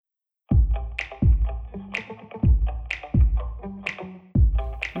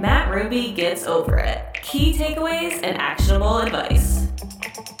Matt Ruby gets over it. Key takeaways and actionable advice.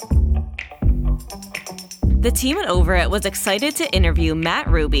 The team at Overit was excited to interview Matt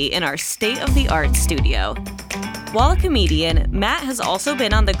Ruby in our state-of-the-art studio. While a comedian, Matt has also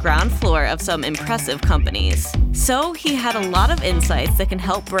been on the ground floor of some impressive companies. So he had a lot of insights that can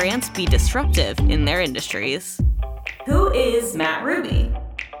help brands be disruptive in their industries. Who is Matt Ruby?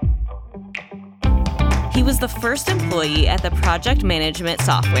 He was the first employee at the project management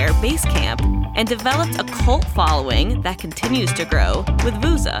software Basecamp and developed a cult following that continues to grow with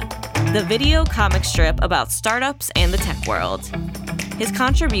Vuza, the video comic strip about startups and the tech world. His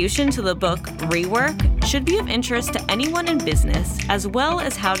contribution to the book Rework should be of interest to anyone in business, as well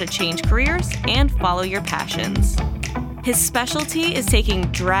as how to change careers and follow your passions. His specialty is taking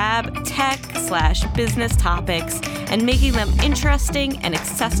drab tech/business topics and making them interesting and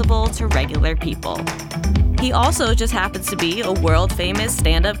accessible to regular people. He also just happens to be a world-famous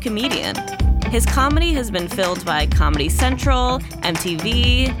stand-up comedian. His comedy has been filmed by Comedy Central,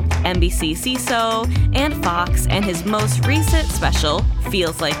 MTV, NBC CISO, and Fox, and his most recent special,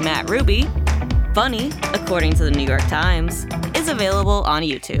 Feels Like Matt Ruby, funny, according to the New York Times, is available on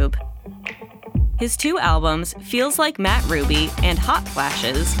YouTube. His 2 albums, Feels Like Matt Ruby and Hot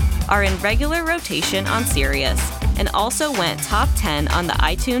Flashes, are in regular rotation on Sirius and also went top 10 on the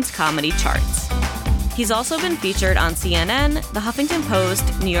iTunes comedy charts. He's also been featured on CNN, The Huffington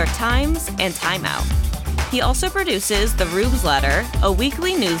Post, New York Times, and Time Out. He also produces The Rubes Letter, a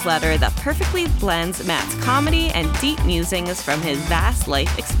weekly newsletter that perfectly blends Matt's comedy and deep musings from his vast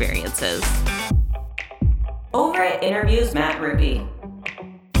life experiences. Overit interviews Matt Ruby.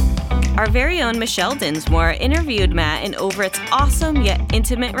 Our very own Michelle Dinsmore interviewed Matt in Overit's awesome yet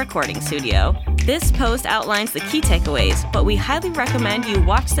intimate recording studio. This post outlines the key takeaways, but we highly recommend you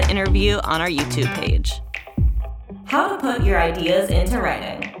watch the interview on our YouTube page. How to put your ideas into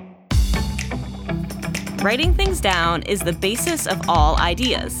writing. Writing things down is the basis of all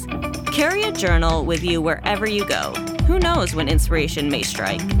ideas. Carry a journal with you wherever you go. Who knows when inspiration may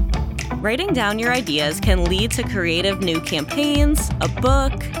strike? Writing down your ideas can lead to creative new campaigns, a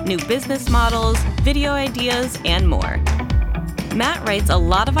book, new business models, video ideas, and more. Matt writes a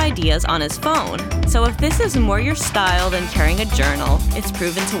lot of ideas on his phone, so if this is more your style than carrying a journal, it's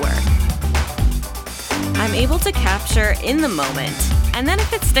proven to work. I'm able to capture in the moment, and then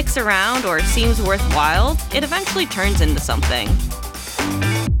if it sticks around or seems worthwhile, it eventually turns into something.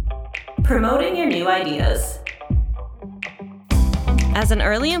 Promoting your new ideas. As an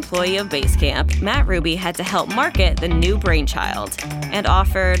early employee of Basecamp, Matt Ruby had to help market the new brainchild and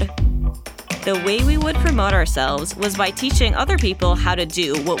offered, "The way we would promote ourselves was by teaching other people how to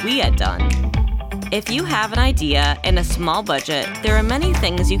do what we had done. If you have an idea and a small budget, there are many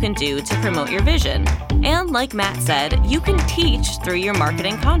things you can do to promote your vision. And like Matt said, you can teach through your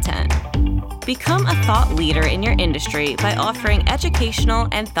marketing content. Become a thought leader in your industry by offering educational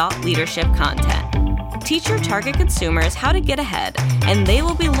and thought leadership content. Teach your target consumers how to get ahead, and they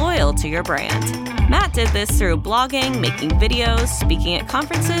will be loyal to your brand." Matt did this through blogging, making videos, speaking at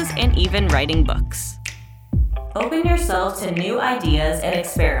conferences, and even writing books. Open yourself to new ideas and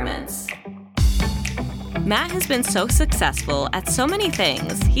experiments. Matt has been so successful at so many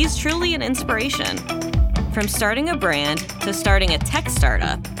things, he's truly an inspiration. From starting a brand to starting a tech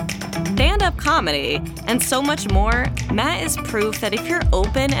startup, stand-up comedy, and so much more, Matt is proof that if you're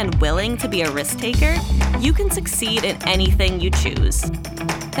open and willing to be a risk taker, you can succeed in anything you choose.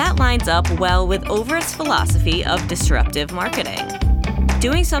 That lines up well with Overit's philosophy of disruptive marketing.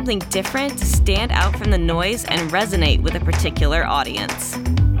 Doing something different to stand out from the noise and resonate with a particular audience.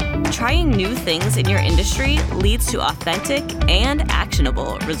 Trying new things in your industry leads to authentic and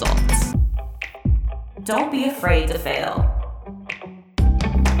actionable results. Don't be afraid to fail.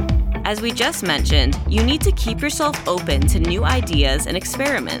 As we just mentioned, you need to keep yourself open to new ideas and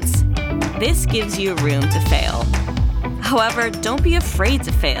experiments. This gives you room to fail. However, don't be afraid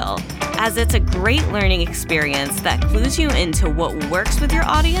to fail, as it's a great learning experience that clues you into what works with your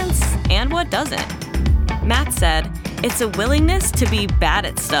audience and what doesn't. Matt said, "It's a willingness to be bad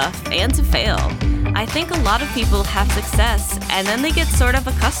at stuff and to fail. I think a lot of people have success and then they get sort of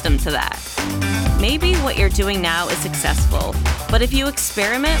accustomed to that. Maybe what you're doing now is successful, but if you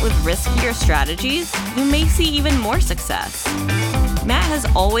experiment with riskier strategies, you may see even more success." Matt has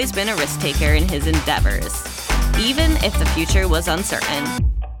always been a risk taker in his endeavors, even if the future was uncertain.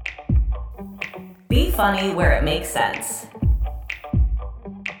 Be funny where it makes sense.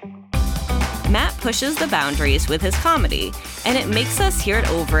 Matt pushes the boundaries with his comedy, and it makes us here at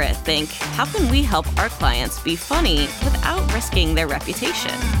Overit think, how can we help our clients be funny without risking their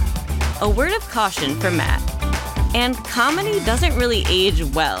reputation? A word of caution from Matt. And comedy doesn't really age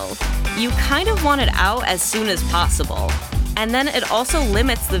well. You kind of want it out as soon as possible. And then it also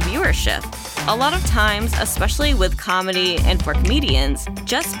limits the viewership. A lot of times, especially with comedy and for comedians,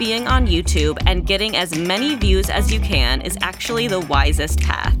 just being on YouTube and getting as many views as you can is actually the wisest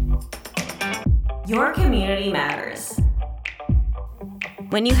path. Your community matters.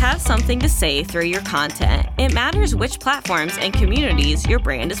 When you have something to say through your content, it matters which platforms and communities your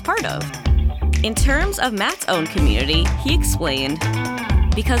brand is part of. In terms of Matt's own community, he explained,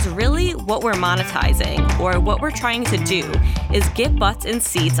 because really what we're monetizing, or what we're trying to do, is get butts in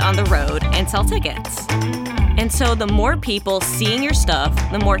seats on the road and sell tickets. And so the more people seeing your stuff,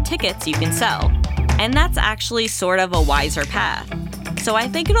 the more tickets you can sell. And that's actually sort of a wiser path. So I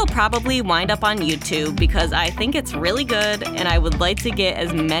think it'll probably wind up on YouTube because I think it's really good and I would like to get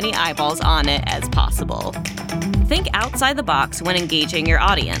as many eyeballs on it as possible. Think outside the box when engaging your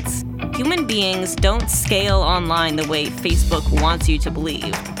audience. Human beings don't scale online the way Facebook wants you to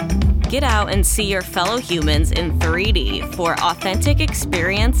believe. Get out and see your fellow humans in 3D for authentic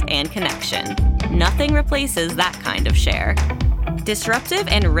experience and connection. Nothing replaces that kind of share. Disruptive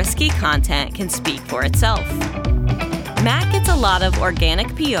and risky content can speak for itself. Matt gets a lot of organic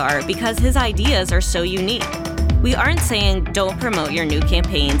PR because his ideas are so unique. We aren't saying don't promote your new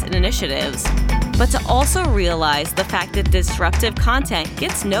campaigns and initiatives, but to also realize the fact that disruptive content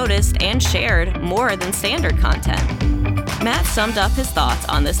gets noticed and shared more than standard content. Matt summed up his thoughts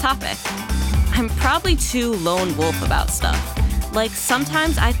on this topic. I'm probably too lone wolf about stuff. Like,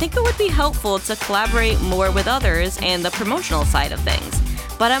 sometimes I think it would be helpful to collaborate more with others and the promotional side of things.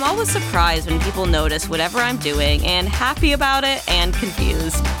 But I'm always surprised when people notice whatever I'm doing and happy about it and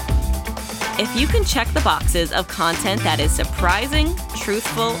confused. If you can check the boxes of content that is surprising,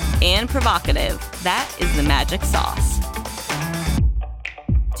 truthful, and provocative, that is the magic sauce.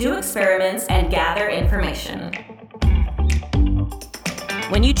 Do experiments and gather information.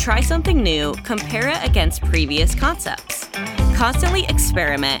 When you try something new, compare it against previous concepts. Constantly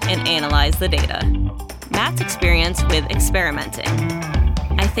experiment and analyze the data. Matt's experience with experimenting.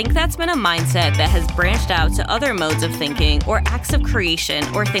 I think that's been a mindset that has branched out to other modes of thinking or acts of creation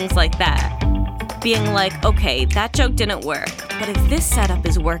or things like that. Being like, okay, that joke didn't work, but if this setup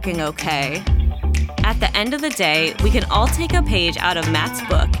is working okay. At the end of the day, we can all take a page out of Matt's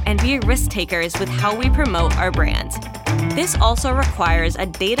book and be risk takers with how we promote our brand. This also requires a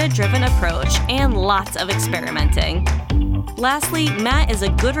data-driven approach and lots of experimenting. Lastly, Matt is a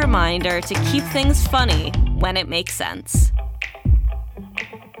good reminder to keep things funny when it makes sense.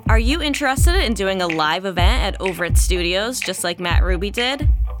 Are you interested in doing a live event at Overit Studios just like Matt Ruby did?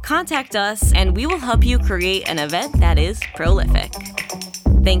 Contact us and we will help you create an event that is prolific.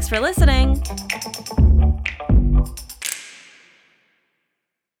 Thanks for listening.